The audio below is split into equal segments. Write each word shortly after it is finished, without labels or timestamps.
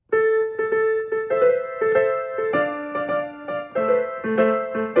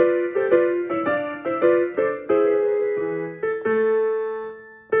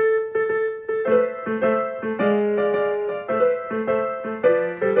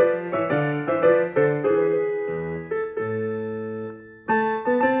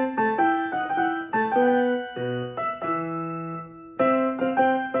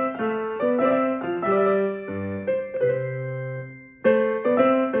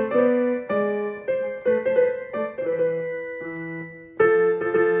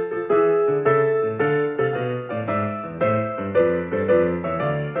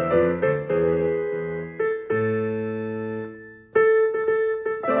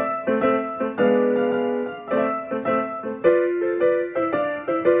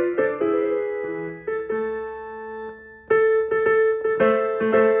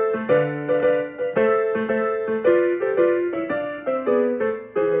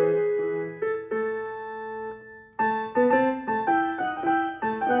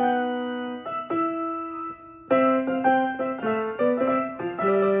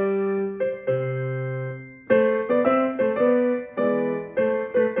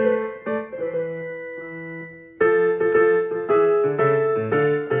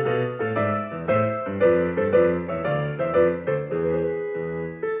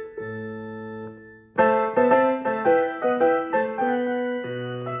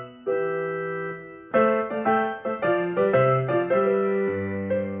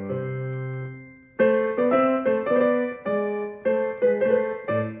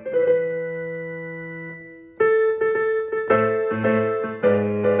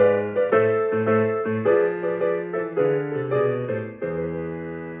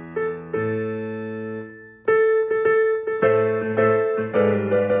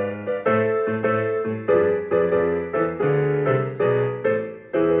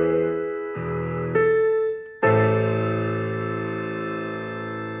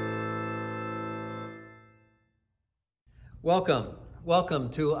Welcome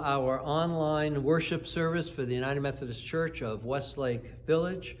to our online worship service for the United Methodist Church of Westlake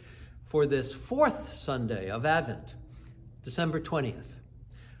Village for this fourth Sunday of Advent, December 20th.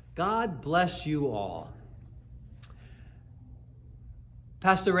 God bless you all.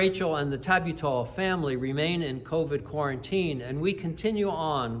 Pastor Rachel and the Tabutal family remain in COVID quarantine, and we continue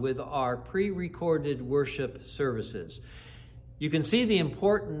on with our pre-recorded worship services. You can see the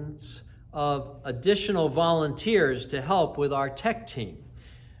importance of additional volunteers to help with our tech team.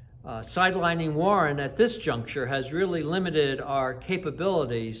 Sidelining Warren at this juncture has really limited our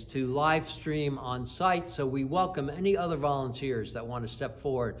capabilities to live stream on site, so we welcome any other volunteers that want to step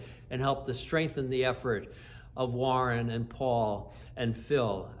forward and help to strengthen the effort of Warren and Paul and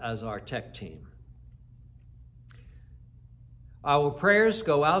Phil as our tech team. Our prayers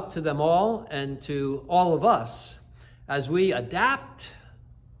go out to them all and to all of us as we adapt,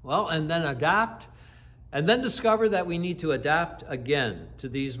 and then discover that we need to adapt again to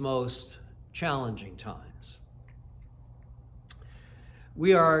these most challenging times.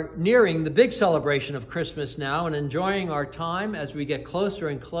 We are nearing the big celebration of Christmas now and enjoying our time as we get closer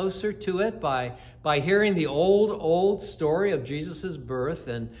and closer to it by hearing the old story of Jesus' birth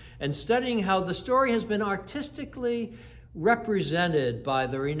and studying how the story has been artistically represented by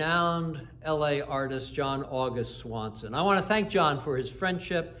the renowned LA artist John August Swanson. I want to thank John for his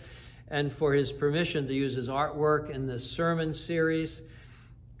friendship and for his permission to use his artwork in this sermon series.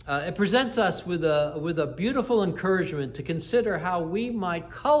 It presents us with a beautiful encouragement to consider how we might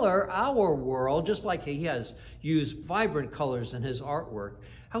color our world, just like he has used vibrant colors in his artwork,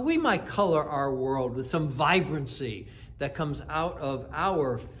 how we might color our world with some vibrancy that comes out of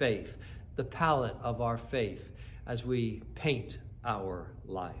our faith, the palette of our faith, as we paint our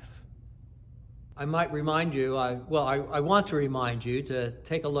life. I might remind you, I want to remind you to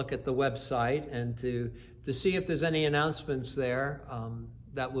take a look at the website and to see if there's any announcements there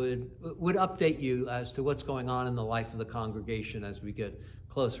that would update you as to what's going on in the life of the congregation as we get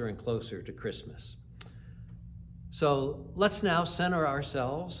closer and closer to Christmas. So let's now center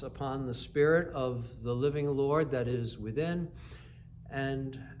ourselves upon the Spirit of the living Lord that is within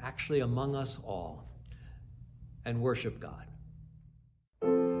and actually among us all, and worship God.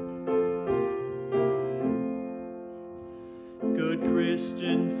 Good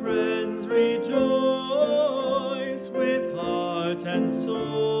Christian friends, rejoice with heart and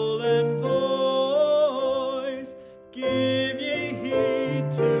soul and voice. Give ye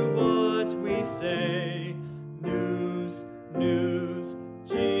heed to what we say. News,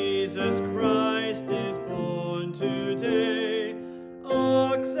 Jesus Christ is born today.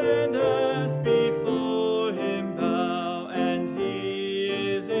 Ox and ass before him bow, and he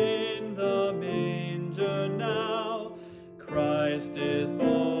is in the manger now. Christ is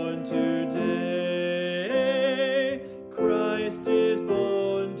born today. Christ is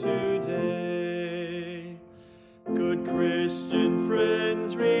born today. Good Christian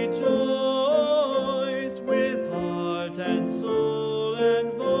friends, rejoice with heart and soul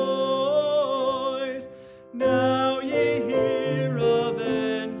and voice. Now ye hear of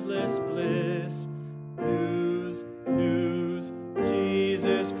endless bliss. News,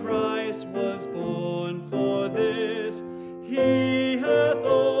 Jesus Christ was born for this. He hath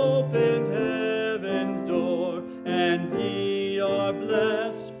opened heaven's door, and ye are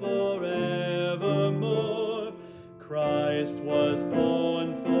blessed forevermore. Christ was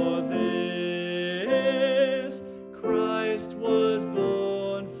born for this. Christ was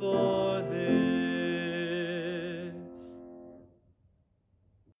born for this.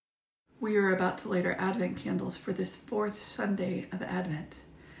 We are about to light our Advent candles for this fourth Sunday of Advent.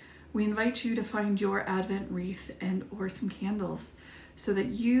 We invite you to find your Advent wreath and or some candles so that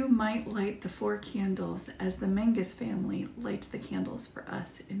you might light the 4 candles as the Menges family lights the candles for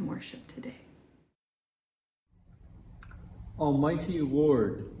us in worship today. Almighty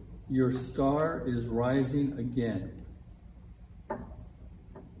Lord, your star is rising again.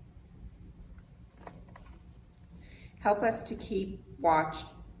 Help us to keep watch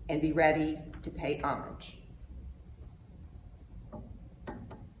and be ready to pay homage.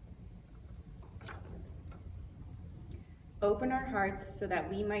 Open our hearts so that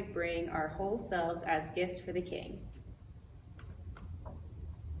we might bring our whole selves as gifts for the King.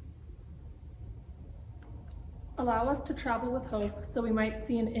 Allow us to travel with hope so we might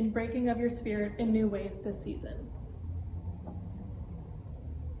see an inbreaking of your Spirit in new ways this season.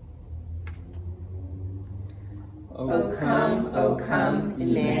 O come,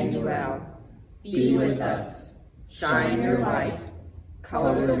 Emmanuel, be with us, shine your light,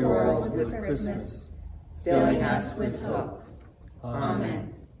 color the world with Christmas, filling us with hope.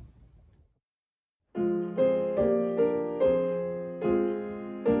 Amen.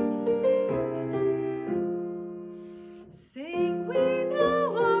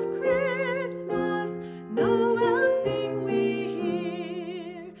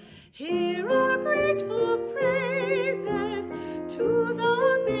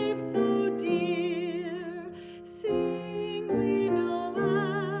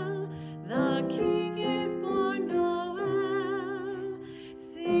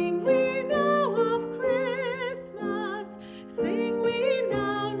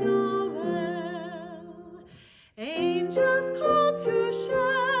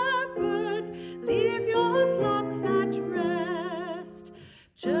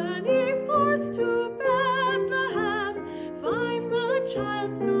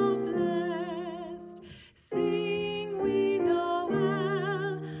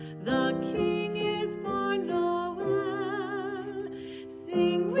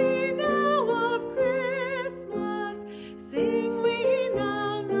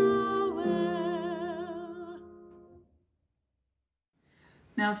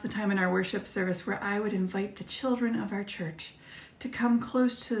 Now's the time in our worship service where I would invite the children of our church to come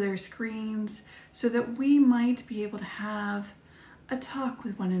close to their screens so that we might be able to have a talk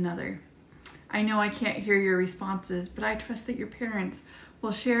with one another. I know I can't hear your responses, but I trust that your parents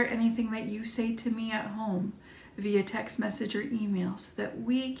will share anything that you say to me at home via text message or email so that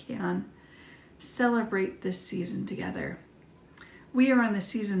we can celebrate this season together. We are on the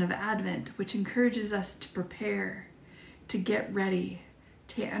season of Advent, which encourages us to prepare, to get ready,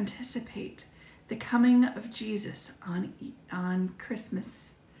 to anticipate the coming of Jesus on Christmas.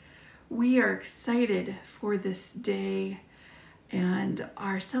 We are excited for this day, and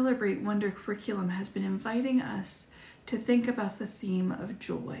our Celebrate Wonder curriculum has been inviting us to think about the theme of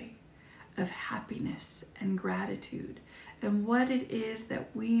joy, of happiness and gratitude, and what it is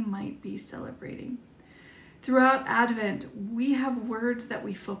that we might be celebrating. Throughout Advent, we have words that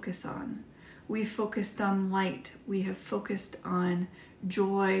we focus on. We focused on light. We have focused on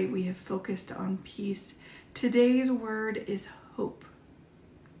joy. We have focused on peace. Today's word is hope.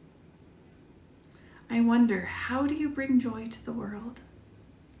 I wonder, how do you bring joy to the world?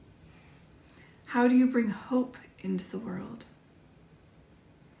 How do you bring hope into the world?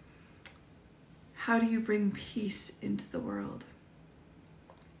 How do you bring peace into the world?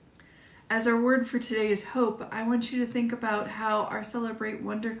 As our word for today is hope, I want you to think about how our Celebrate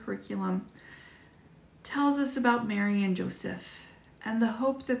Wonder curriculum tells us about Mary and Joseph and the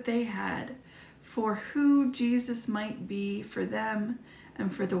hope that they had for who Jesus might be for them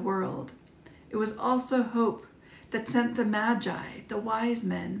and for the world. It was also hope that sent the Magi, the wise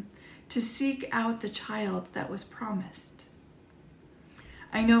men, to seek out the child that was promised.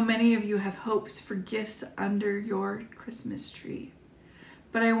 I know many of you have hopes for gifts under your Christmas tree,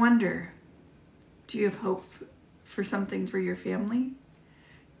 but I wonder, do you have hope for something for your family?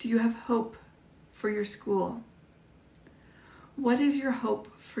 Do you have hope for your school? What is your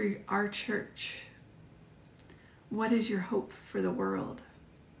hope for our church? What is your hope for the world?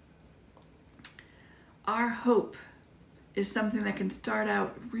 Our hope is something that can start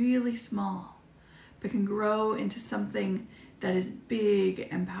out really small, but can grow into something that is big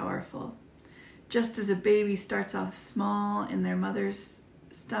and powerful. Just as a baby starts off small in their mother's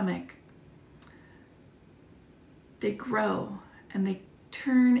stomach, they grow and they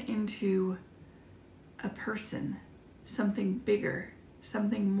turn into a person, something bigger,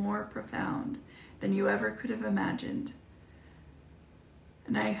 something more profound than you ever could have imagined.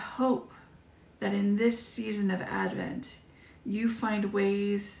 And I hope that in this season of Advent, you find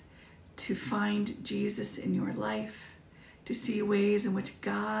ways to find Jesus in your life, to see ways in which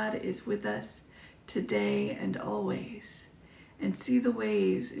God is with us today and always, and see the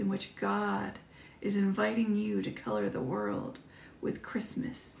ways in which God is inviting you to color the world with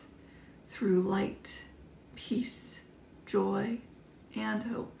Christmas through light, peace, joy, and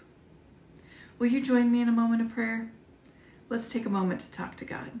hope. Will you join me in a moment of prayer? Let's take a moment to talk to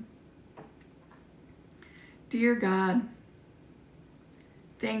God. Dear God,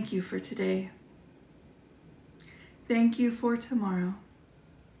 thank you for today. Thank you for tomorrow.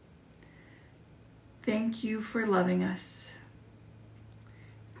 Thank you for loving us.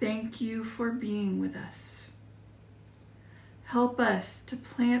 Thank you for being with us. Help us to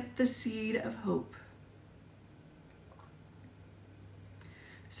plant the seed of hope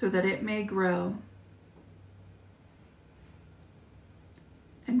so that it may grow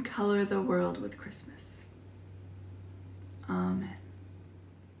and color the world with Christmas. Amen.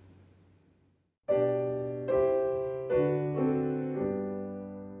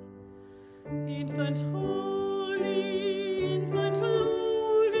 Infant holy, infant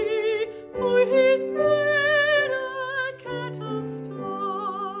lowly, for his bed a cattle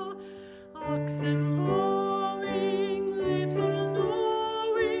stall, oxen lowing, little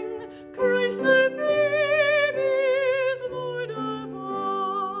knowing, Christ the baby is Lord of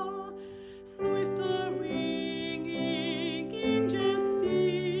all. Swift a winging, angels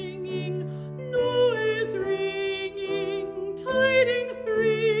singing, noise ringing, tidings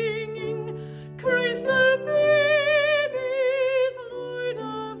bringing, Christ the baby is Lord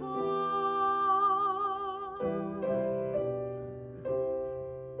of all.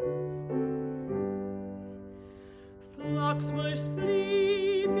 Flocks were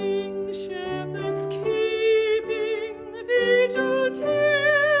sleeping, shepherds keeping vigil till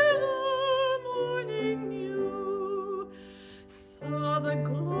the morning new. Saw the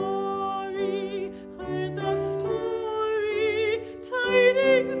glory, heard the story,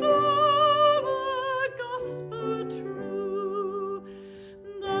 tidings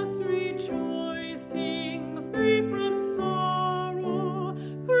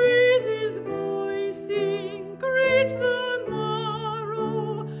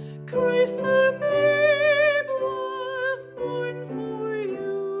Christ the babe was born for you.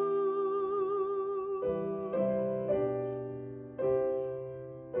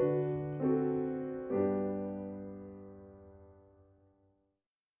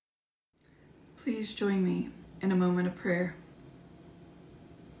 Please join me in a moment of prayer.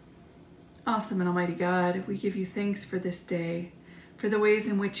 Awesome and Almighty God, we give you thanks for this day, for the ways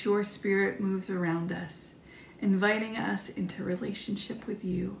in which your Spirit moves around us, inviting us into relationship with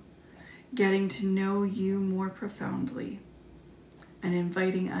you, getting to know you more profoundly, and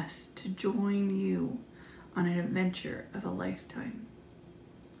inviting us to join you on an adventure of a lifetime.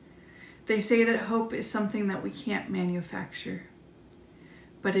 They say that hope is something that we can't manufacture,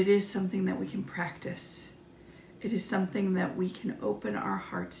 but it is something that we can practice. It is something that we can open our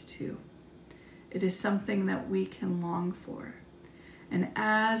hearts to. It is something that we can long for. And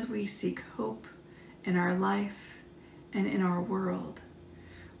as we seek hope in our life and in our world,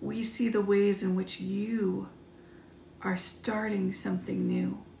 we see the ways in which you are starting something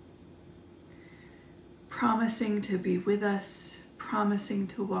new. Promising to be with us, promising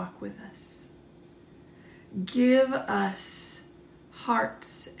to walk with us. Give us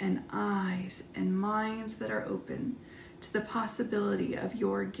hearts and eyes and minds that are open to the possibility of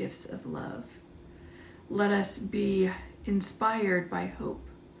your gifts of love. Let us be inspired by hope.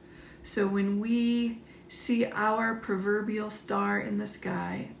 So when we see our proverbial star in the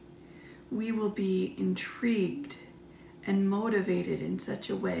sky, we will be intrigued and motivated in such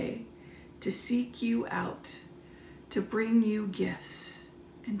a way to seek you out, to bring you gifts,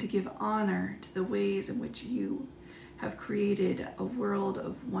 and to give honor to the ways in which you have created a world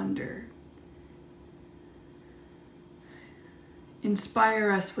of wonder.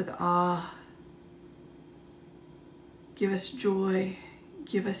 Inspire us with awe. Give us joy.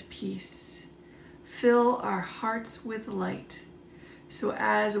 Give us peace. Fill our hearts with light, so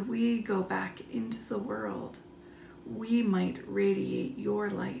as we go back into the world, we might radiate your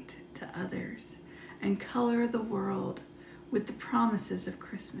light to others and color the world with the promises of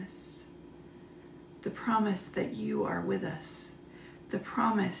Christmas. The promise that you are with us, the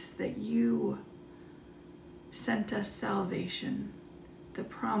promise that you sent us salvation, the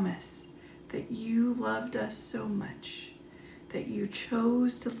promise that you loved us so much, that you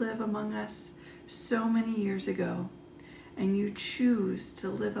chose to live among us so many years ago, and you choose to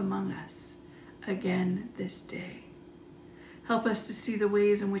live among us again this day. Help us to see the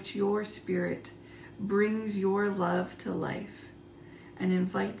ways in which your Spirit brings your love to life and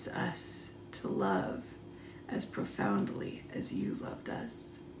invites us to love as profoundly as you loved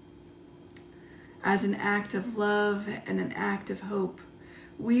us. As an act of love and an act of hope,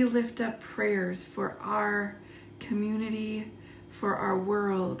 we lift up prayers for our community, for our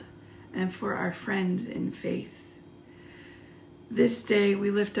world, and for our friends in faith. This day, we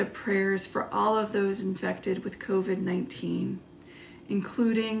lift up prayers for all of those infected with COVID-19,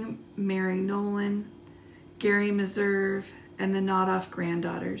 including Mary Nolan, Gary Meserve, and the Nodoff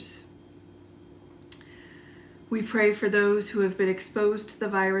granddaughters. We pray for those who have been exposed to the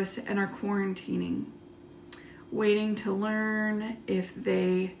virus and are quarantining, waiting to learn if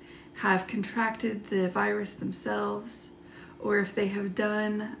they have contracted the virus themselves or if they have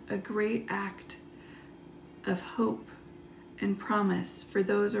done a great act of hope and promise for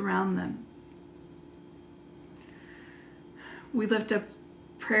those around them. We lift up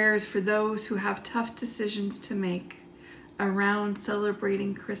prayers for those who have tough decisions to make around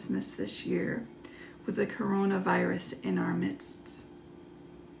celebrating Christmas this year with the coronavirus in our midst.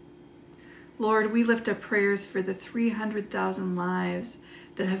 Lord, we lift up prayers for the 300,000 lives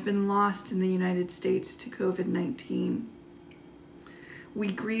that have been lost in the United States to COVID-19. We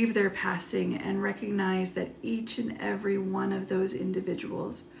grieve their passing and recognize that each and every one of those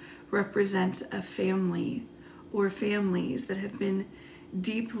individuals represents a family or families that have been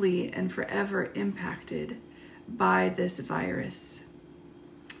deeply and forever impacted by this virus.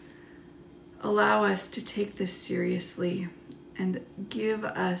 Allow us to take this seriously and give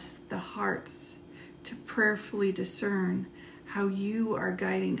us the hearts to prayerfully discern how you are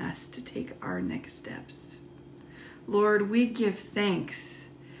guiding us to take our next steps. Lord, we give thanks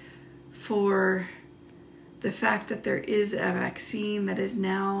for the fact that there is a vaccine that is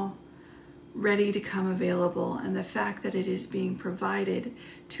now ready to come available, and the fact that it is being provided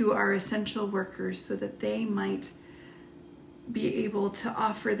to our essential workers so that they might be able to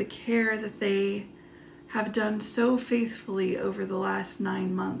offer the care that they have done so faithfully over the last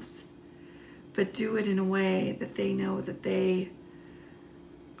 9 months, but do it in a way that they know that they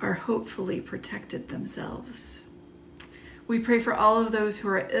are hopefully protected themselves. We pray for all of those who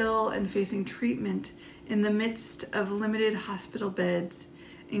are ill and facing treatment in the midst of limited hospital beds,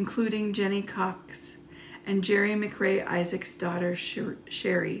 including Jenny Cox and Jerry McRae Isaac's daughter,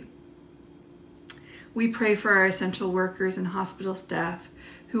 Sherry. We pray for our essential workers and hospital staff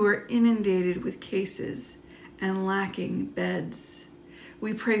who are inundated with cases and lacking beds.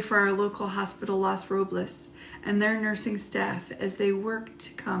 We pray for our local hospital, Los Robles, and their nursing staff as they work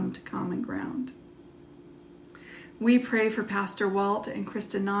to come to common ground. We pray for Pastor Walt and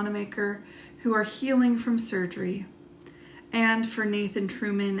Krista Nonamaker, who are healing from surgery, and for Nathan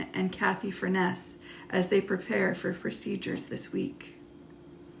Truman and Kathy Furness as they prepare for procedures this week.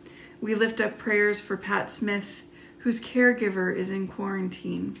 We lift up prayers for Pat Smith, whose caregiver is in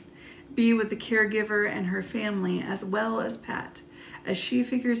quarantine. Be with the caregiver and her family, as well as Pat, as she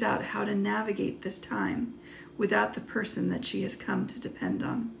figures out how to navigate this time without the person that she has come to depend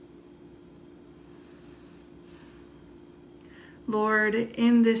on. Lord,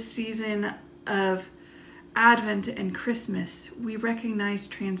 in this season of Advent and Christmas, we recognize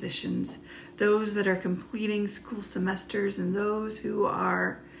transitions, those that are completing school semesters and those who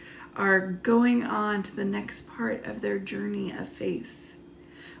are going on to the next part of their journey of faith.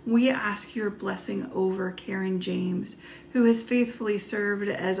 We ask your blessing over Karen James, who has faithfully served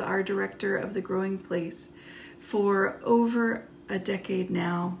as our director of the Growing Place for over a decade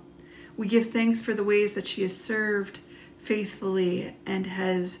now. We give thanks for the ways that she has served faithfully and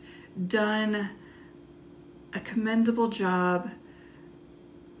has done a commendable job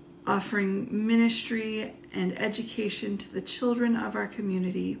offering ministry and education to the children of our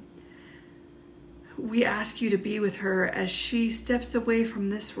community. We ask you to be with her as she steps away from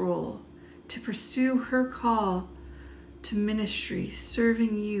this role to pursue her call to ministry,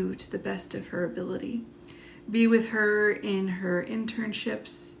 serving you to the best of her ability. Be with her in her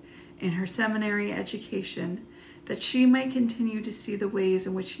internships, in her seminary education, that she might continue to see the ways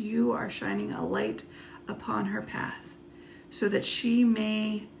in which you are shining a light upon her path, so that she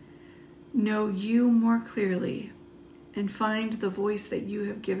may know you more clearly and find the voice that you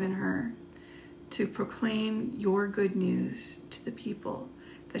have given her to proclaim your good news to the people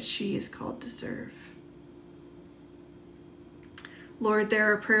that she is called to serve. Lord,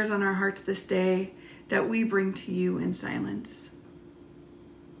 there are prayers on our hearts this day that we bring to you in silence.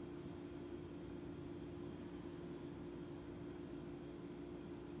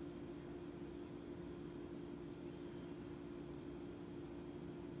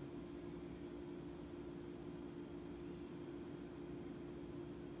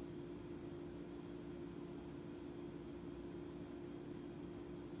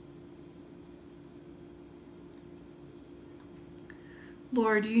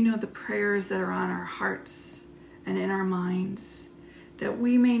 Lord, you know the prayers that are on our hearts and in our minds that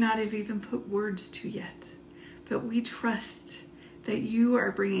we may not have even put words to yet, but we trust that you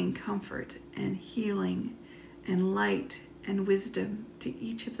are bringing comfort and healing and light and wisdom to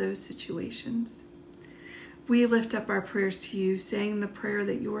each of those situations. We lift up our prayers to you, saying the prayer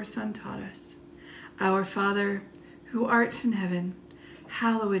that your Son taught us. Our Father, who art in heaven,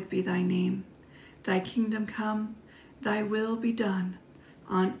 hallowed be thy name. Thy kingdom come, thy will be done,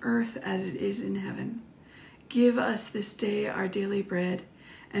 on earth as it is in heaven. Give us this day our daily bread,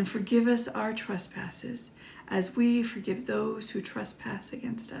 and forgive us our trespasses, as we forgive those who trespass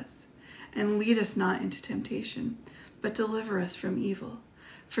against us. And lead us not into temptation, but deliver us from evil.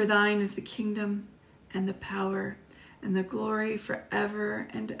 For thine is the kingdom, and the power, and the glory forever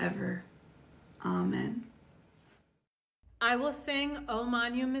and ever. Amen. I will sing O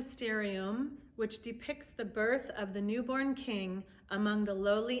Magnum Mysterium, which depicts the birth of the newborn king among the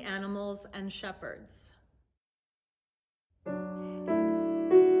lowly animals and shepherds.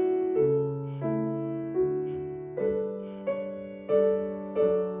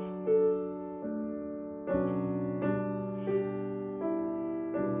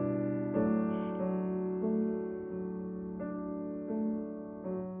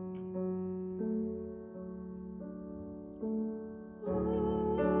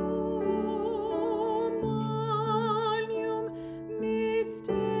 Magnum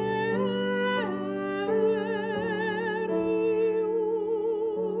Mysterium.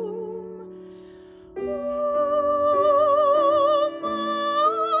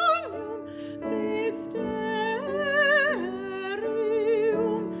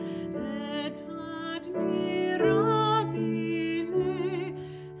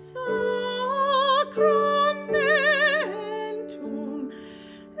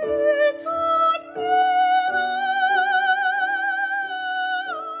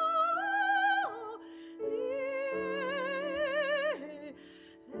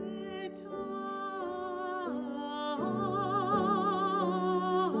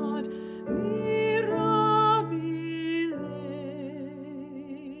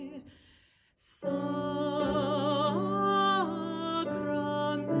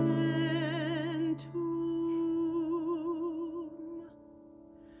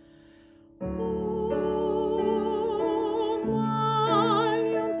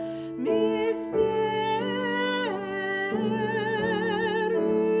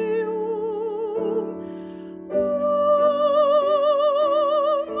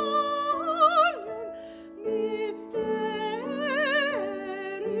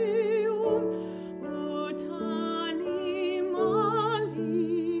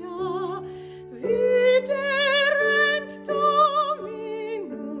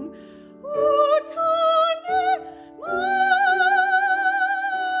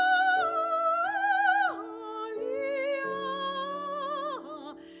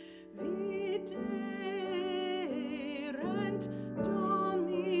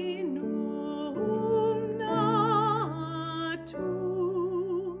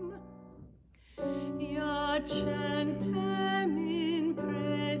 centem in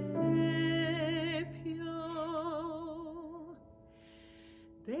praesepio.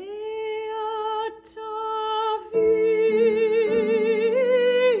 Beata Virgo,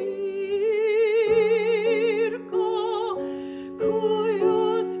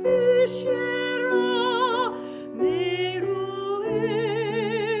 cuius viscera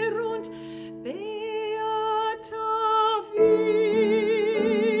meruerunt. Beata Virgo,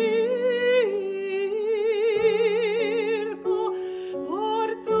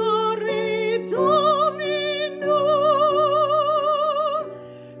 portare Dominum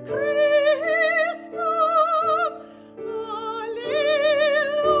Christum. Alleluia,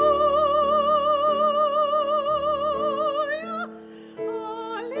 alleluia,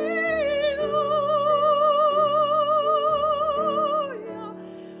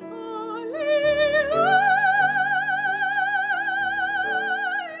 alleluia.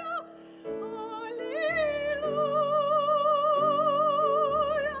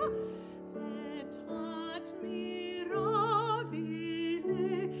 Et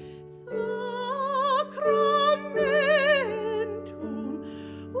admirabile sacramentum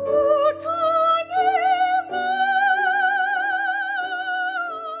ut anima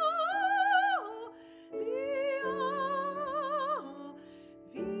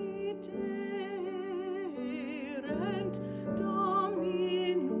viderent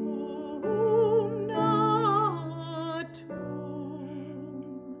Dominum natum.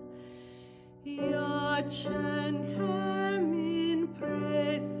 Iacentem in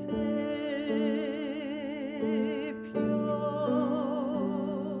Alleluia,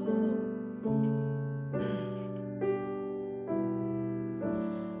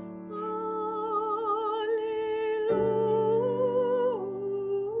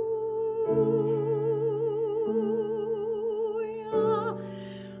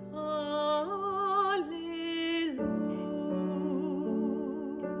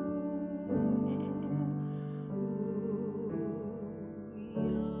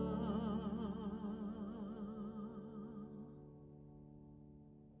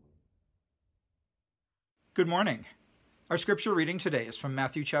 Good morning. Our scripture reading today is from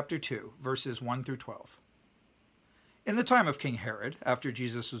Matthew chapter 2, verses 1 through 12. In the time of King Herod, after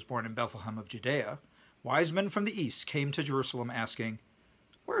Jesus was born in Bethlehem of Judea, wise men from the east came to Jerusalem asking,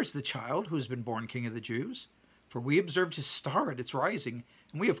 "Where is the child who has been born King of the Jews? For we observed his star at its rising,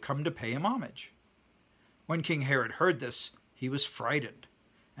 and we have come to pay him homage." When King Herod heard this, he was frightened,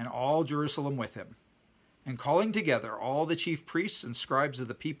 and all Jerusalem with him. And calling together all the chief priests and scribes of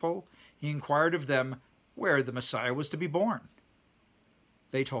the people, he inquired of them where the Messiah was to be born.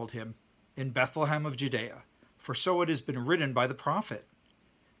 They told him, "In Bethlehem of Judea, for so it has been written by the prophet.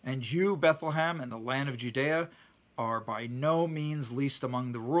 And you, Bethlehem, in the land of Judea, are by no means least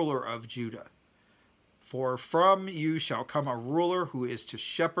among the ruler of Judah. For from you shall come a ruler who is to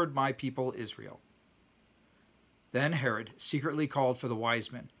shepherd my people Israel." Then Herod secretly called for the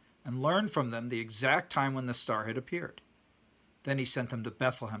wise men, and learned from them the exact time when the star had appeared. Then he sent them to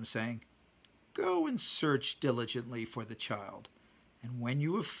Bethlehem, saying, "Go and search diligently for the child, and when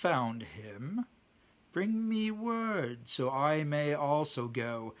you have found him, bring me word, so I may also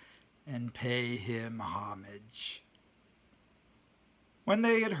go and pay him homage." When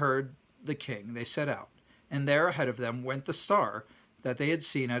they had heard the king, they set out, and there ahead of them went the star that they had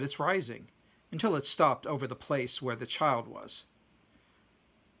seen at its rising, until it stopped over the place where the child was.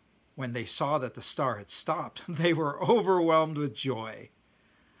 When they saw that the star had stopped, they were overwhelmed with joy.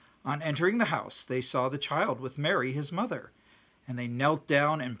 On entering the house, they saw the child with Mary, his mother, and they knelt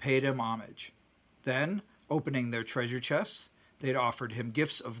down and paid him homage. Then, opening their treasure chests, they had offered him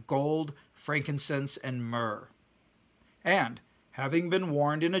gifts of gold, frankincense, and myrrh. And, having been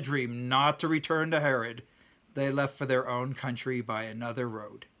warned in a dream not to return to Herod, they left for their own country by another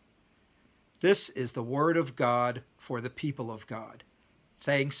road. This is the word of God for the people of God.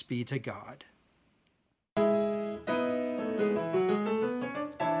 Thanks be to God.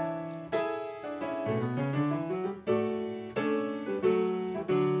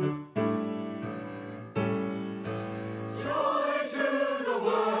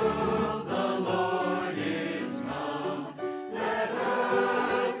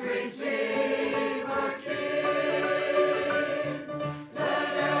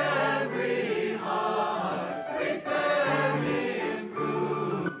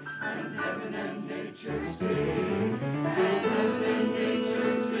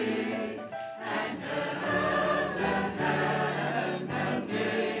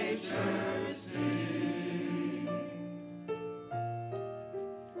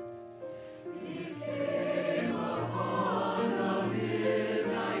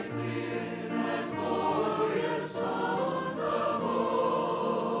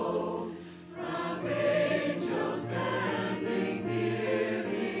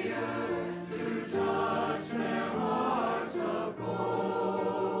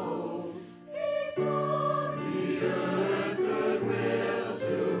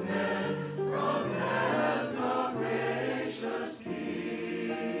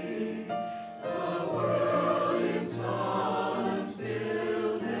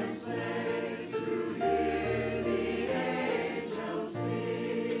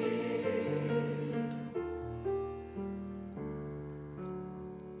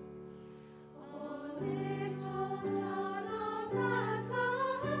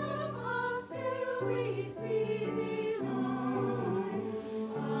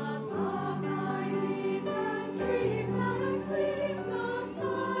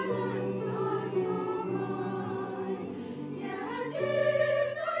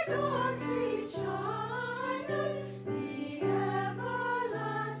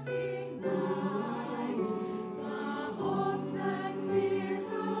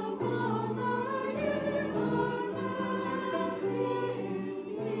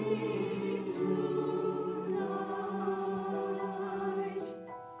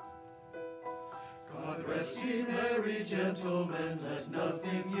 Gentlemen, let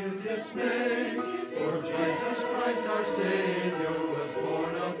nothing you dismay, for Jesus Christ our Savior was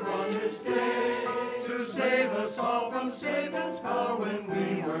born upon this day, to save us all from Satan's power when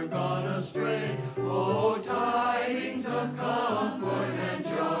we were gone astray. Oh, tidings of comfort and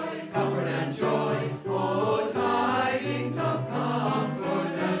joy, comfort and joy. Oh, tidings of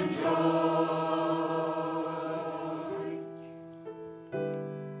comfort and joy.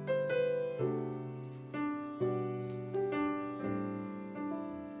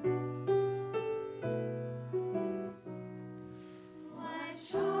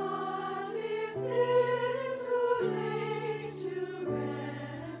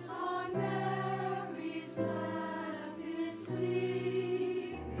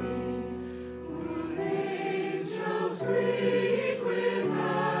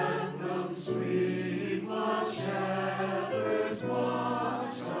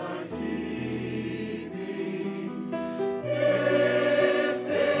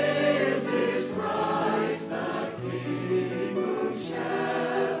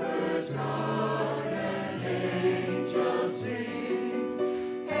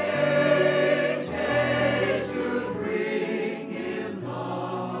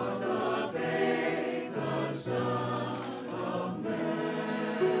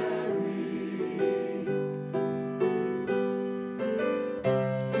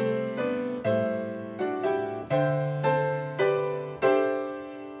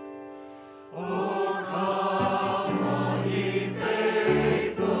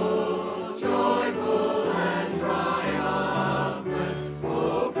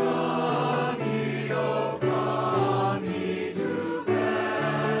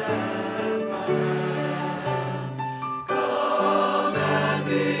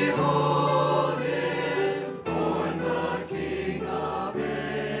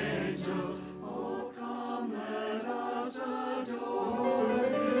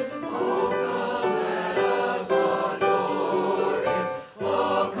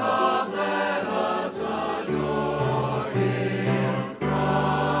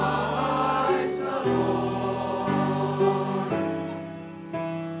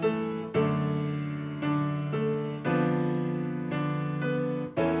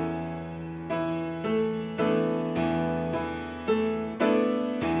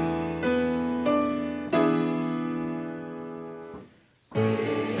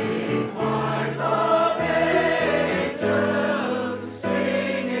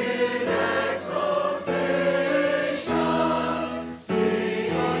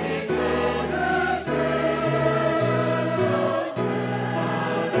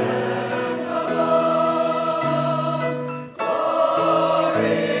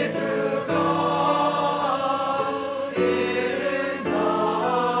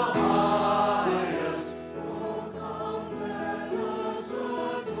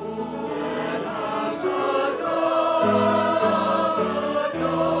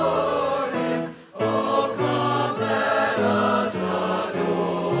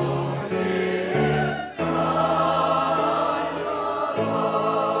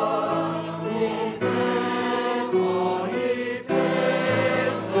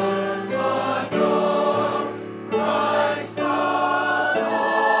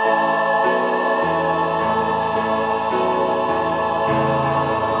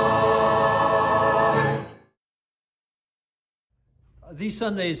 These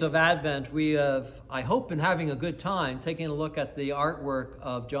Sundays of Advent, we have, I hope, been having a good time taking a look at the artwork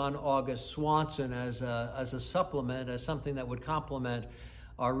of John August Swanson as a supplement, as something that would complement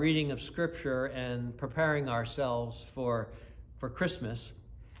our reading of Scripture and preparing ourselves for Christmas.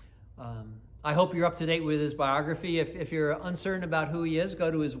 I hope you're up to date with his biography. If you're uncertain about who he is,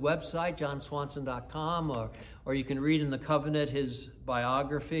 go to his website, johnswanson.com, or you can read in the Covenant his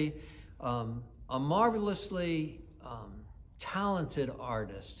biography. A marvelously talented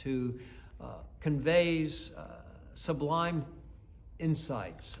artist who conveys sublime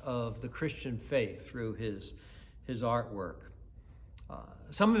insights of the Christian faith through his artwork.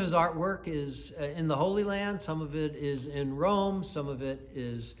 Some of his artwork is in the Holy Land, some of it is in Rome, some of it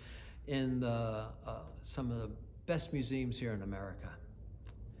is in some of the best museums here in America.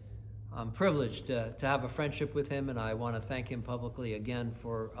 I'm privileged to have a friendship with him, and I want to thank him publicly again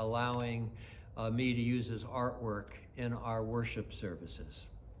for allowing me to use his artwork in our worship services.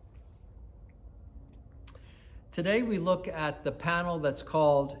 Today we look at the panel that's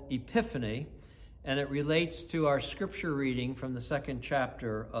called Epiphany, and it relates to our scripture reading from the 2nd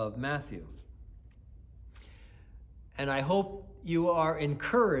chapter of Matthew. And I hope you are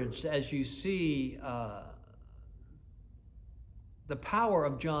encouraged as you see the power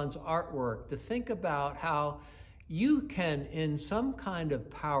of John's artwork to think about how you can, in some kind of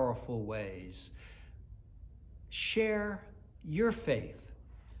powerful ways, share your faith.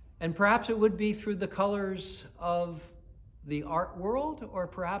 And perhaps it would be through the colors of the art world, or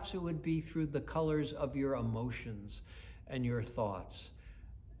perhaps it would be through the colors of your emotions and your thoughts,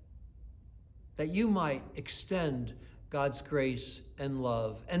 that you might extend God's grace and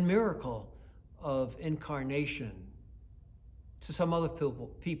love and miracle of incarnation to some other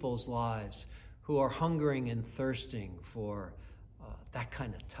people's lives who are hungering and thirsting for that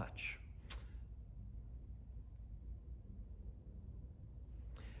kind of touch.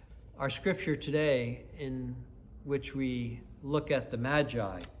 Our scripture today, in which we look at the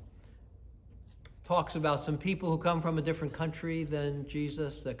Magi, talks about some people who come from a different country than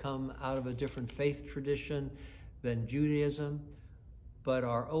Jesus, that come out of a different faith tradition than Judaism, but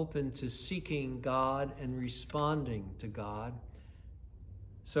are open to seeking God and responding to God.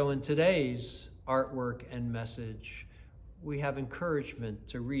 So in today's artwork and message, we have encouragement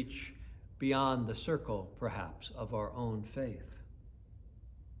to reach beyond the circle, perhaps, of our own faith.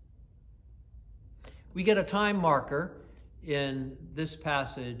 We get a time marker in this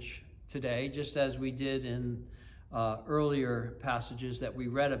passage today, just as we did in earlier passages that we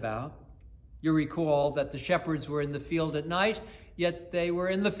read about. You recall that the shepherds were in the field at night, yet they were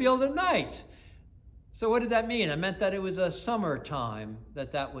in the field at night. So what did that mean? It meant that it was a summertime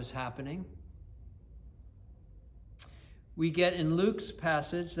that was happening. We get in Luke's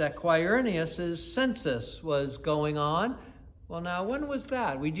passage that Quirinius' census was going on. Well, now, when was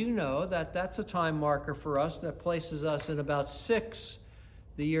that? We do know that that's a time marker for us that places us in about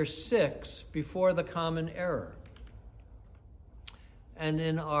the year 6 before the Common Era. And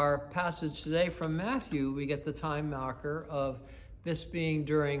in our passage today from Matthew, we get the time marker of this being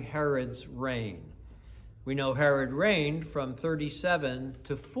during Herod's reign. We know Herod reigned from 37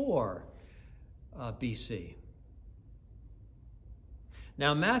 to 4 BC.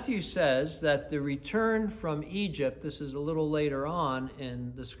 Now, Matthew says that the return from Egypt, this is a little later on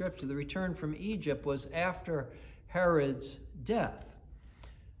in the scripture, the return from Egypt was after Herod's death.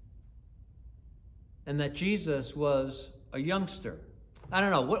 And that Jesus was a youngster. I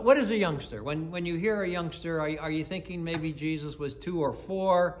don't know, what is a youngster? When you hear a youngster, are you thinking maybe Jesus was 2 or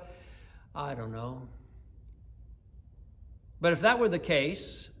 4? I don't know. But if that were the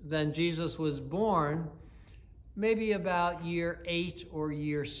case, then Jesus was born maybe about year 8 or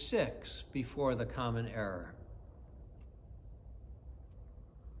year 6 before the Common Era.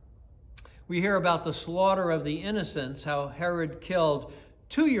 We hear about the slaughter of the innocents, how Herod killed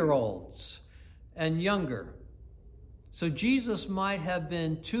 2-year-olds and younger. So Jesus might have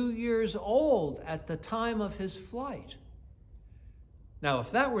been 2 years old at the time of his flight. Now,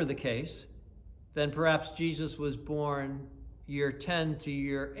 if that were the case, then perhaps Jesus was born year 10 to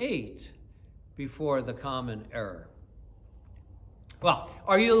year 8 before the Common Era. Well,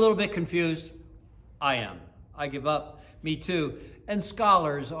 are you a little bit confused? I am. I give up. Me too. And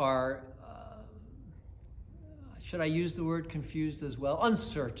scholars are, should I use the word confused as well?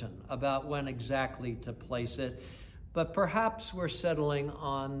 Uncertain about when exactly to place it. But perhaps we're settling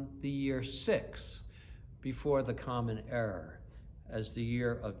on the year 6 before the Common Era as the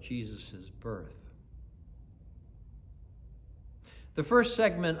year of Jesus' birth. The first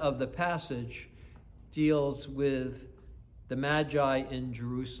segment of the passage deals with the Magi in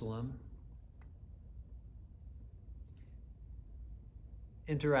Jerusalem,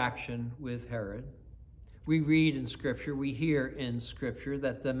 interaction with Herod. We read in Scripture, we hear in Scripture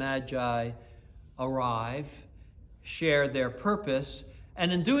that the Magi arrive, share their purpose,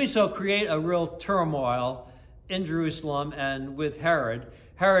 and in doing so create a real turmoil in Jerusalem and with Herod.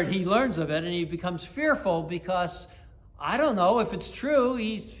 Herod, he learns of it and he becomes fearful because, I don't know if it's true,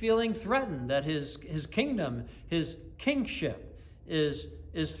 he's feeling threatened, that his kingdom, his kingship is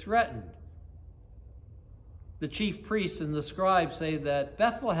threatened. The chief priests and the scribes say that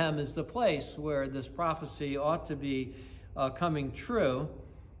Bethlehem is the place where this prophecy ought to be coming true.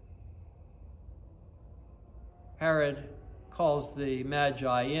 Herod calls the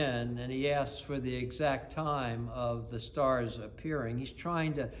Magi in and he asks for the exact time of the stars appearing. He's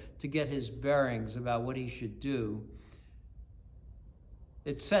trying to get his bearings about what he should do.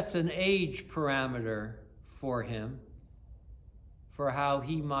 It sets an age parameter for him for how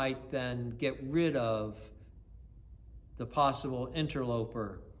he might then get rid of the possible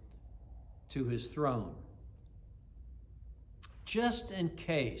interloper to his throne. Just in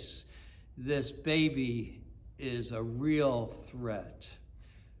case this baby is a real threat,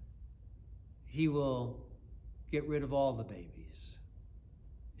 he will get rid of all the babies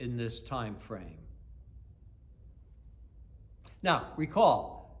in this time frame. Now,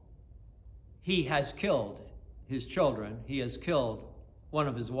 recall, he has killed his children. He has killed one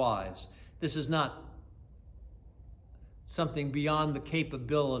of his wives. This is not something beyond the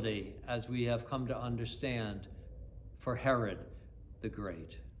capability, as we have come to understand, for Herod the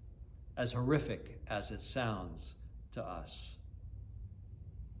Great, as horrific as it sounds to us.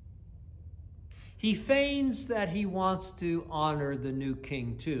 He feigns that he wants to honor the new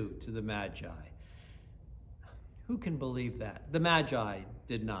king too, to the Magi. Who can believe that? The Magi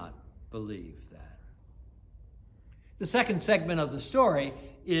did not believe that. The second segment of the story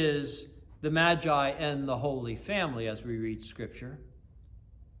is the Magi and the Holy Family as we read Scripture.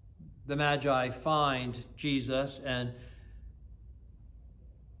 The Magi find Jesus and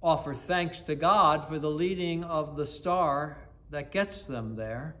offer thanks to God for the leading of the star that gets them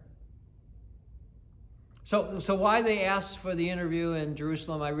there. So why they asked for the interview in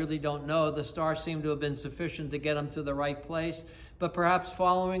Jerusalem, I really don't know. The star seemed to have been sufficient to get them to the right place, but perhaps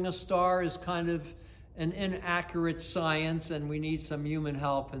following a star is kind of an inaccurate science, and we need some human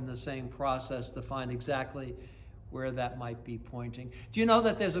help in the same process to find exactly where that might be pointing. Do you know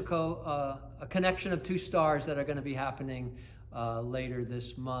that there's a connection of two stars that are going to be happening later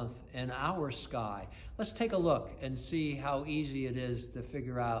this month in our sky? Let's take a look and see how easy it is to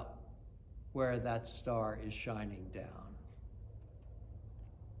figure out where that star is shining down.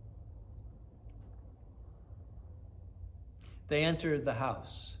 They entered the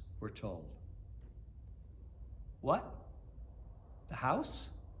house, we're told. What? The house?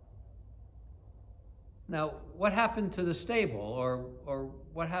 Now, what happened to the stable, or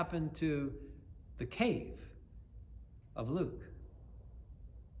what happened to the cave of Luke?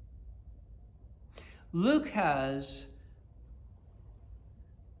 Luke has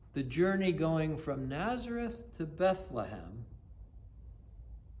the journey going from Nazareth to Bethlehem,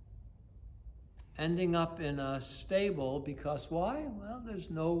 ending up in a stable because why? Well, there's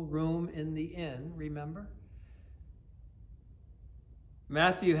no room in the inn, remember?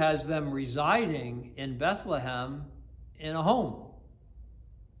 Matthew has them residing in Bethlehem in a home.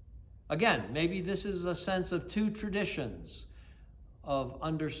 Again, maybe this is a sense of two traditions of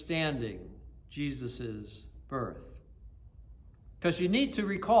understanding Jesus' birth. Because you need to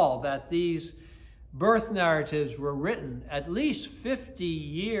recall that these birth narratives were written at least 50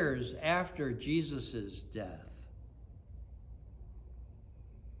 years after Jesus' death.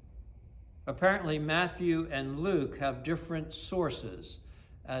 Apparently, Matthew and Luke have different sources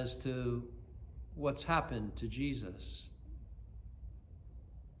as to what's happened to Jesus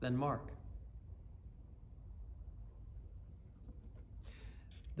than Mark.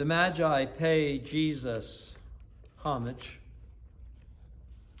 The Magi pay Jesus homage.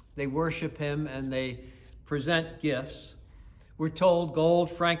 They worship him and they present gifts. We're told gold,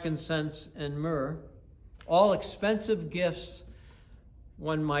 frankincense, and myrrh, all expensive gifts,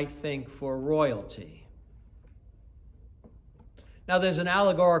 one might think, for royalty. Now, there's an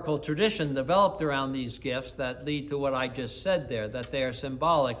allegorical tradition developed around these gifts that lead to what I just said there, that they are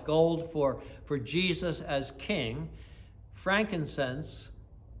symbolic. Gold for Jesus as king, frankincense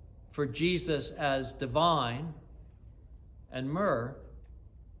for Jesus as divine, and myrrh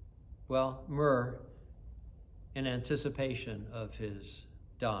in anticipation of his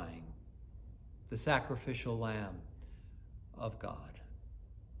dying, the sacrificial lamb of God.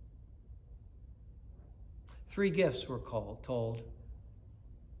 3 gifts were told.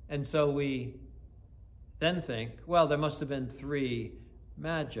 And so we then think, well, there must have been 3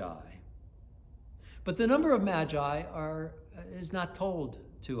 magi. But the number of magi is not told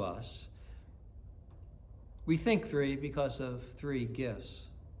to us. We think 3 because of 3 gifts.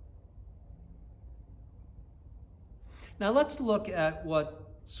 Now let's look at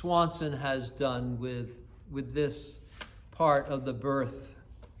what Swanson has done with this part of the birth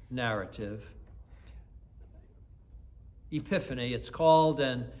narrative. Epiphany, it's called,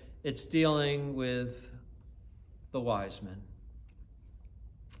 and it's dealing with the wise men.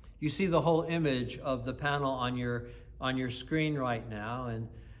 You see the whole image of the panel on your screen right now,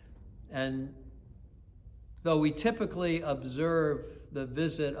 and though we typically observe the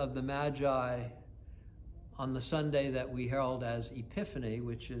visit of the Magi on the Sunday that we herald as Epiphany,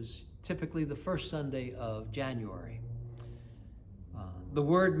 which is typically the first Sunday of January. The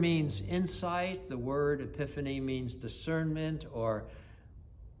word means insight. The word epiphany means discernment or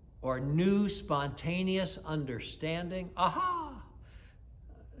new spontaneous understanding. Aha!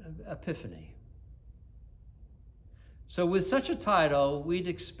 Epiphany. So with such a title, we'd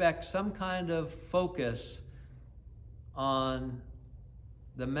expect some kind of focus on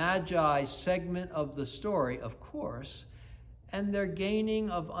the Magi segment of the story, of course, and their gaining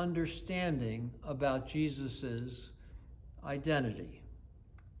of understanding about Jesus's identity.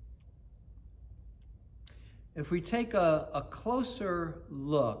 If we take a closer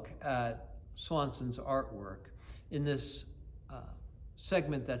look at Swanson's artwork in this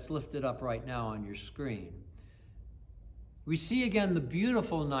segment that's lifted up right now on your screen, we see again the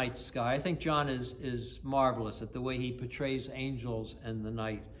beautiful night sky. I think John is marvelous at the way he portrays angels and the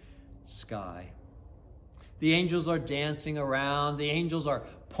night sky. The angels are dancing around. The angels are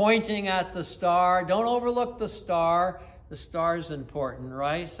pointing at the star. Don't overlook the star. The star's important,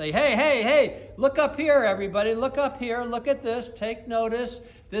 right? Say, hey, look up here, everybody. Look up here. Look at this. Take notice.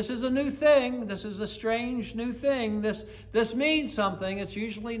 This is a new thing. This is a strange new thing. This means something. It's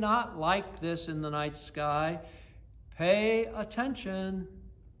usually not like this in the night sky. Pay attention.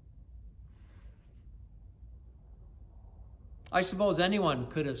 I suppose anyone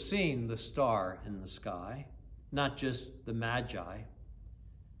could have seen the star in the sky, not just the Magi.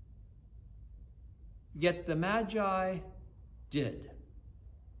 Yet the Magi did.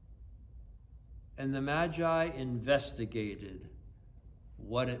 And the Magi investigated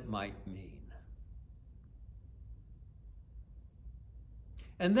what it might mean.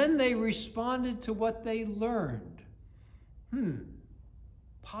 And then they responded to what they learned.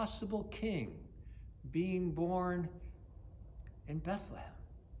 Possible king being born in Bethlehem.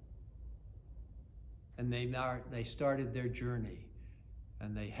 And they started their journey,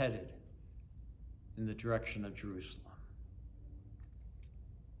 and they headed in the direction of Jerusalem.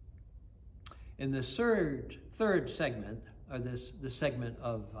 In the third segment, or this segment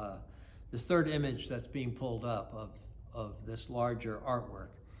of this third image that's being pulled up of this larger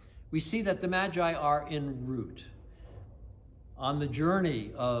artwork, we see that the Magi are en route on the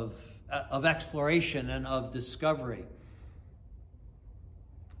journey of exploration and of discovery.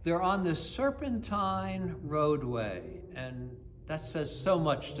 They're on this serpentine roadway, and that says so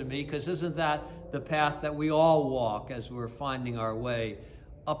much to me, because isn't that the path that we all walk as we're finding our way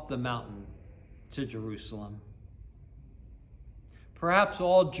up the mountain to Jerusalem? Perhaps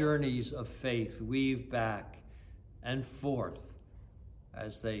all journeys of faith weave back and forth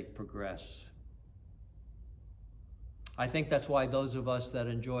as they progress. I think that's why those of us that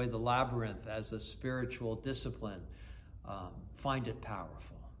enjoy the labyrinth as a spiritual discipline find it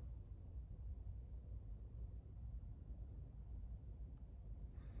powerful.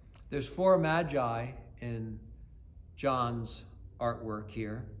 There's 4 Magi in John's artwork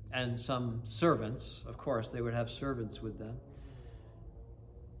here, and some servants. Of course, they would have servants with them.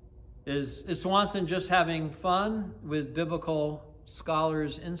 Is Swanson just having fun with biblical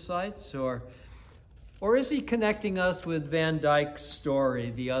scholars' insights, or is he connecting us with Van Dyck's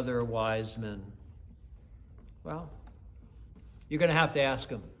story, The Other Wise Men? Well, you're going to have to ask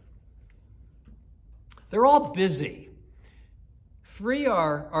him. They're all busy. 3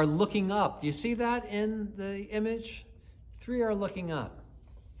 are looking up. Do you see that in the image? 3 are looking up.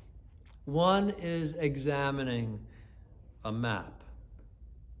 1 is examining a map.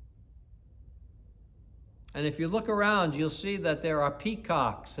 And if you look around, you'll see that there are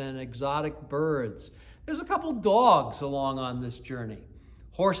peacocks and exotic birds. There's a couple dogs along on this journey.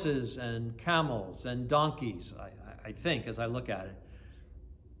 Horses and camels and donkeys, I think, as I look at it.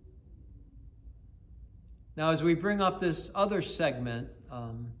 Now, as we bring up this other segment,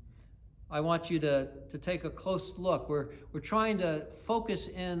 I want you to take a close look. We're trying to focus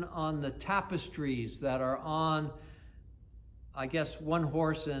in on the tapestries that are on, I guess, 1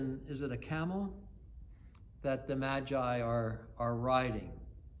 horse and, is it a camel? That the Magi are riding.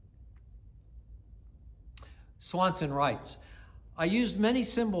 Swanson writes, I used many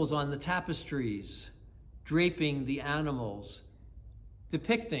symbols on the tapestries, draping the animals,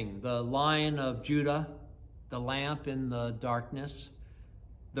 depicting the Lion of Judah, the lamp in the darkness,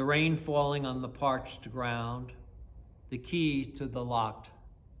 the rain falling on the parched ground, the key to the locked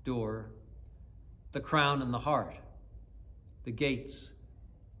door, the crown in the heart, the gates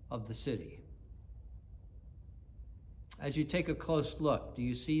of the city. As you take a close look, do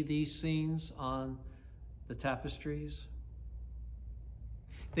you see these scenes on the tapestries?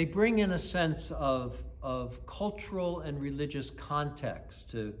 They bring in a sense of of cultural and religious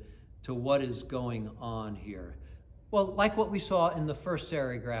context to what is going on here. Well, like what we saw in the first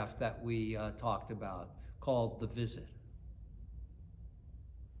paragraph that we talked about, called The Visit.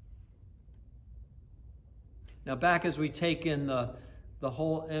 Now, back as we take in the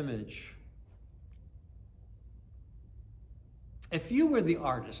whole image, if you were the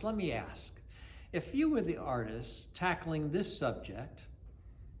artist, let me ask, if you were the artist tackling this subject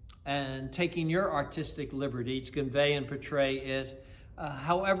and taking your artistic liberty to convey and portray it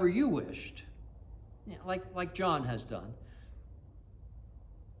however you wished, like John has done,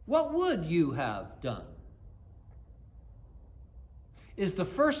 what would you have done? Is the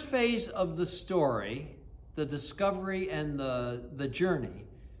first phase of the story, the discovery and the journey,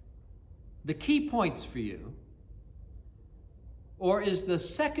 the key points for you? Or is the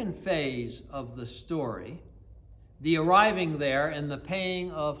second phase of the story, the arriving there and the paying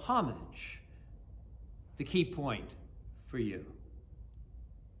of homage, the key point for you?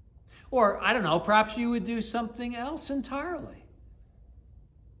 Or, I don't know, perhaps you would do something else entirely.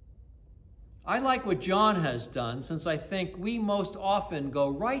 I like what John has done, since I think we most often go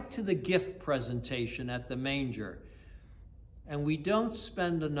right to the gift presentation at the manger, and we don't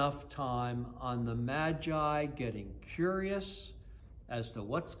spend enough time on the Magi getting curious as to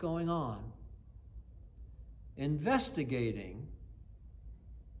what's going on, investigating,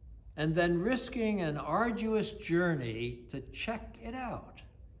 and then risking an arduous journey to check it out.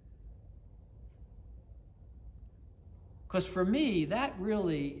 Because for me, that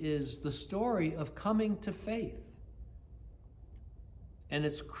really is the story of coming to faith. And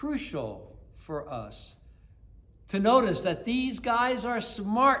it's crucial for us to notice that these guys are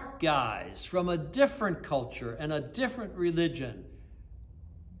smart guys from a different culture and a different religion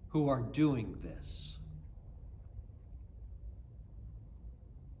who are doing this.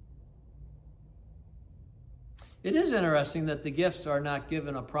 It is interesting that the gifts are not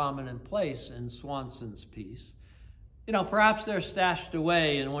given a prominent place in Swanson's piece. Perhaps they're stashed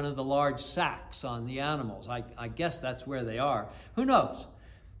away in one of the large sacks on the animals. I guess that's where they are. Who knows?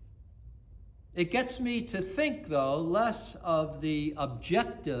 It gets me to think, though, less of the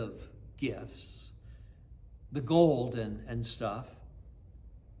objective gifts, the gold and stuff,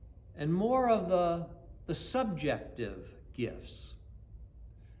 and more of the subjective gifts,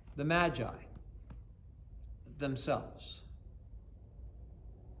 the Magi themselves.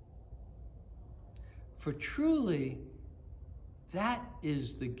 For truly, that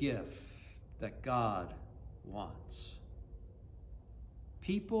is the gift that God wants.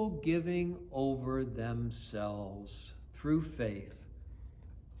 People giving over themselves through faith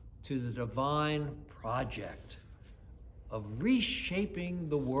to the divine project of reshaping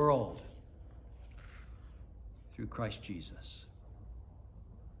the world through Christ Jesus.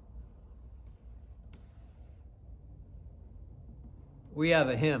 We have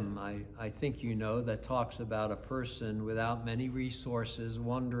a hymn, I think you know, that talks about a person without many resources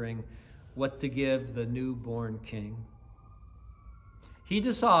wondering what to give the newborn king. He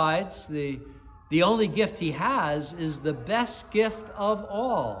decides the only gift he has is the best gift of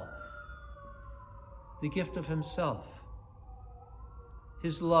all, the gift of himself,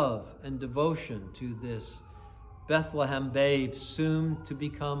 his love and devotion to this Bethlehem babe, soon to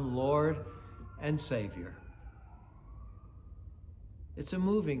become Lord and Savior. It's a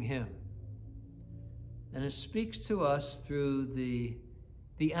moving hymn, and it speaks to us through the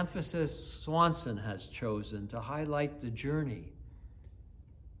emphasis Swanson has chosen to highlight the journey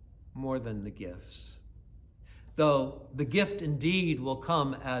more than the gifts. Though the gift indeed will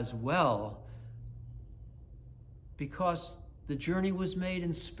come as well, because the journey was made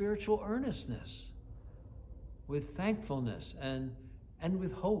in spiritual earnestness, with thankfulness and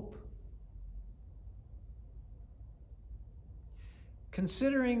with hope.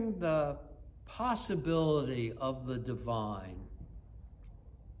 Considering the possibility of the divine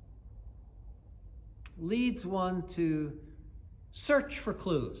leads one to search for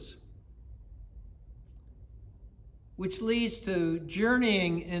clues, which leads to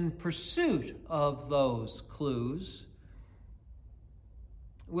journeying in pursuit of those clues,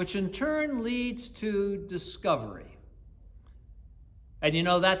 which in turn leads to discovery. And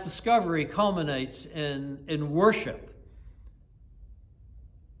that discovery culminates in worship,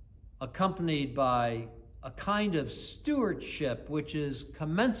 accompanied by a kind of stewardship which is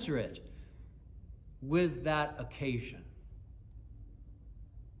commensurate with that occasion.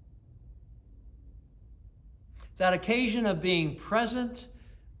 That occasion of being present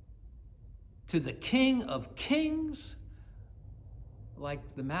to the King of Kings,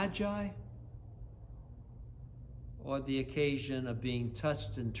 like the Magi, or the occasion of being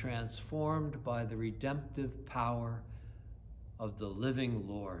touched and transformed by the redemptive power of the living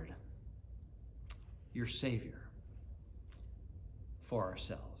Lord, your Savior, for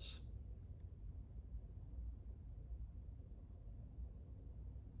ourselves.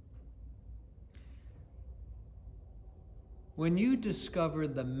 When you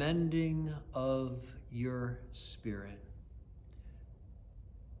discovered the mending of your spirit,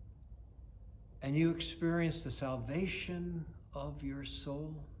 and you experienced the salvation of your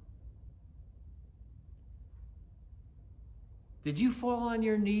soul, did you fall on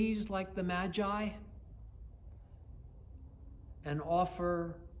your knees like the Magi and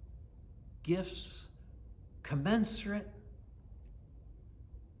offer gifts commensurate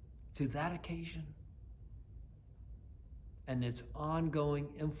to that occasion and its ongoing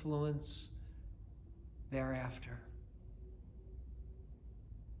influence thereafter?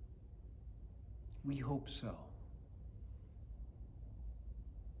 We hope so.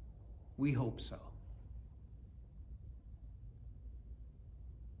 We hope so.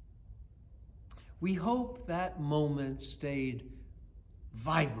 We hope that moment stayed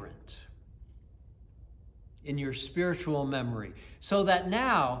vibrant in your spiritual memory, so that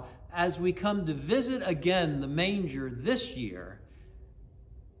now, as we come to visit again the manger this year,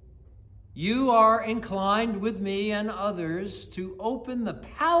 you are inclined with me and others to open the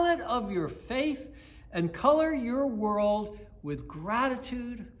palette of your faith and color your world with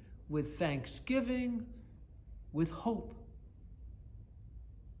gratitude, with thanksgiving, with hope,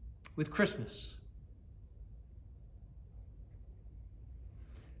 with Christmas.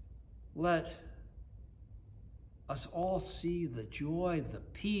 Let us all see the joy, the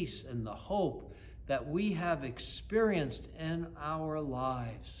peace, and the hope that we have experienced in our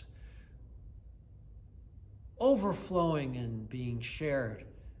lives, overflowing and being shared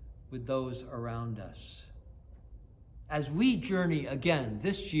with those around us, as we journey again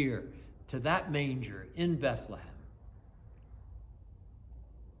this year to that manger in Bethlehem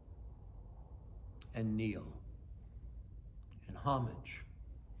and kneel in homage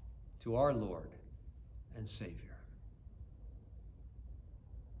to our Lord and Savior.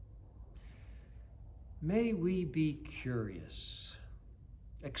 May we be curious,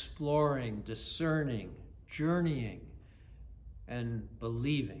 exploring, discerning, journeying, and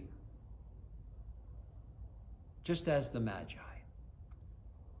believing, just as the Magi,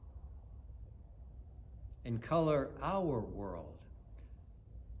 and color our world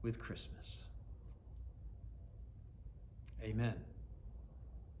with Christmas. Amen.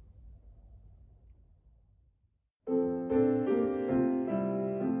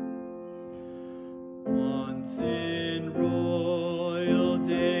 Once in royal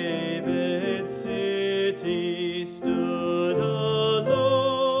David's city stood a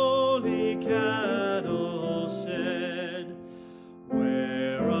lowly cattle shed,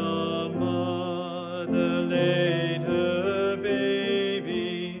 where a mother laid her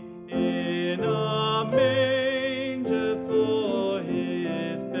baby in a manger for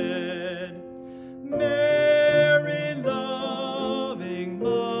his bed. Mary, loving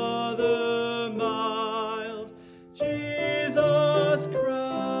mother mild, Jesus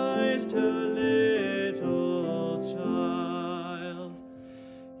Christ, her little child.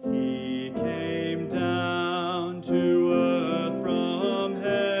 He came down to earth from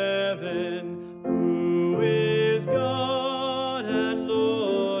heaven, who is God and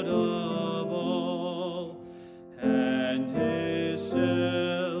Lord of all, and his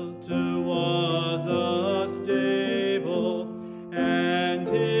shelter was a stable, and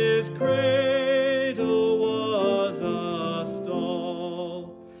his cradle was a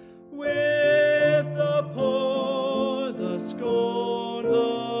stall. With the poor, the scorned, the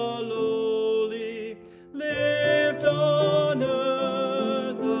lowly, lived on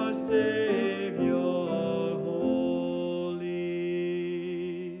earth our Savior holy.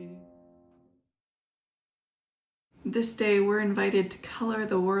 This day, we're invited to color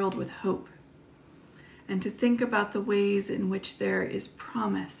the world with hope and to think about the ways in which there is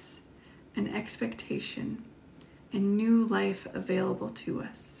promise and expectation and new life available to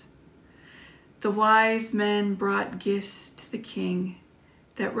us. The wise men brought gifts to the King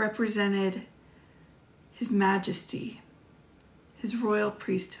that represented his majesty, his royal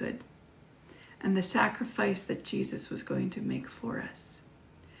priesthood, and the sacrifice that Jesus was going to make for us.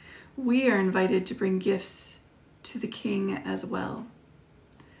 We are invited to bring gifts to the King as well,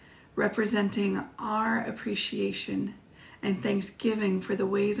 representing our appreciation and thanksgiving for the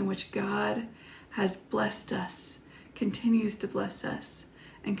ways in which God has blessed us, continues to bless us,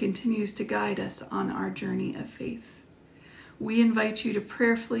 and continues to guide us on our journey of faith. We invite you to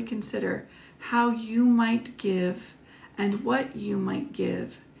prayerfully consider how you might give and what you might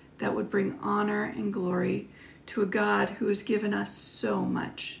give that would bring honor and glory to a God who has given us so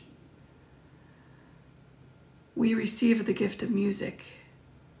much. We receive the gift of music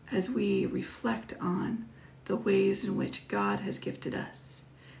as we reflect on the ways in which God has gifted us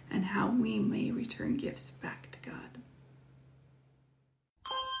and how we may return gifts back to God.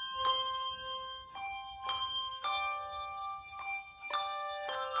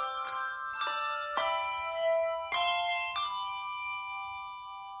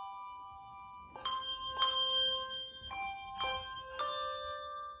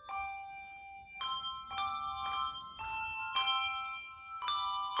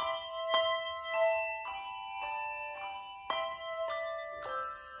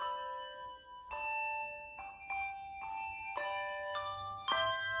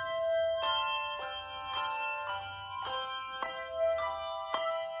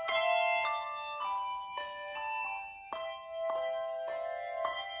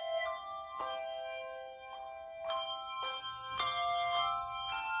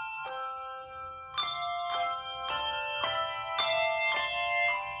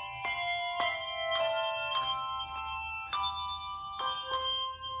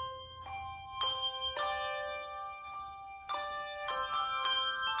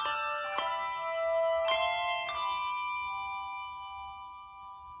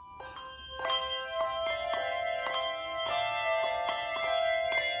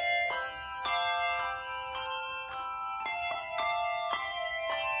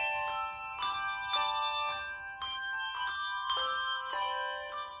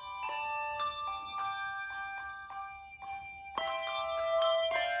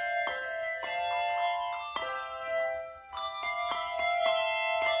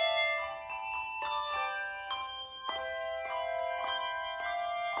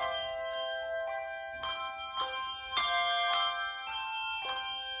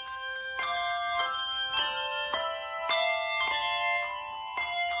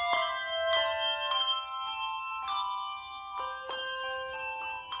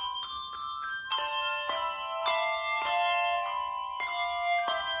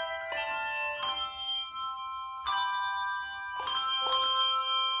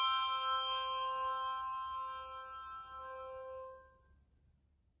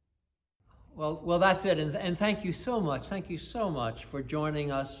 Well, that's it. And thank you so much. Thank you so much for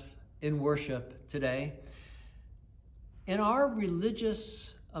joining us in worship today. In our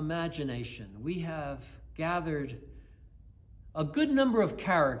religious imagination, we have gathered a good number of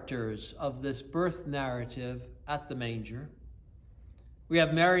characters of this birth narrative at the manger. We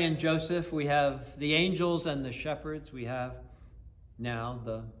have Mary and Joseph. We have the angels and the shepherds. We have now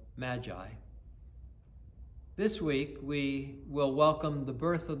the Magi. This week, we will welcome the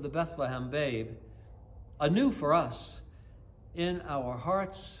birth of the Bethlehem babe, anew for us, in our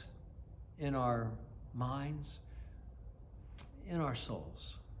hearts, in our minds, in our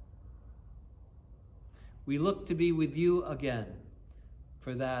souls. We look to be with you again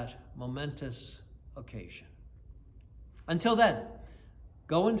for that momentous occasion. Until then,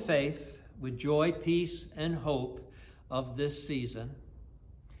 go in faith with joy, peace, and hope of this season.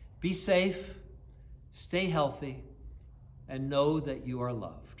 Be safe. Stay healthy, and know that you are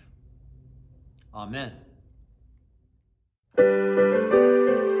loved. Amen.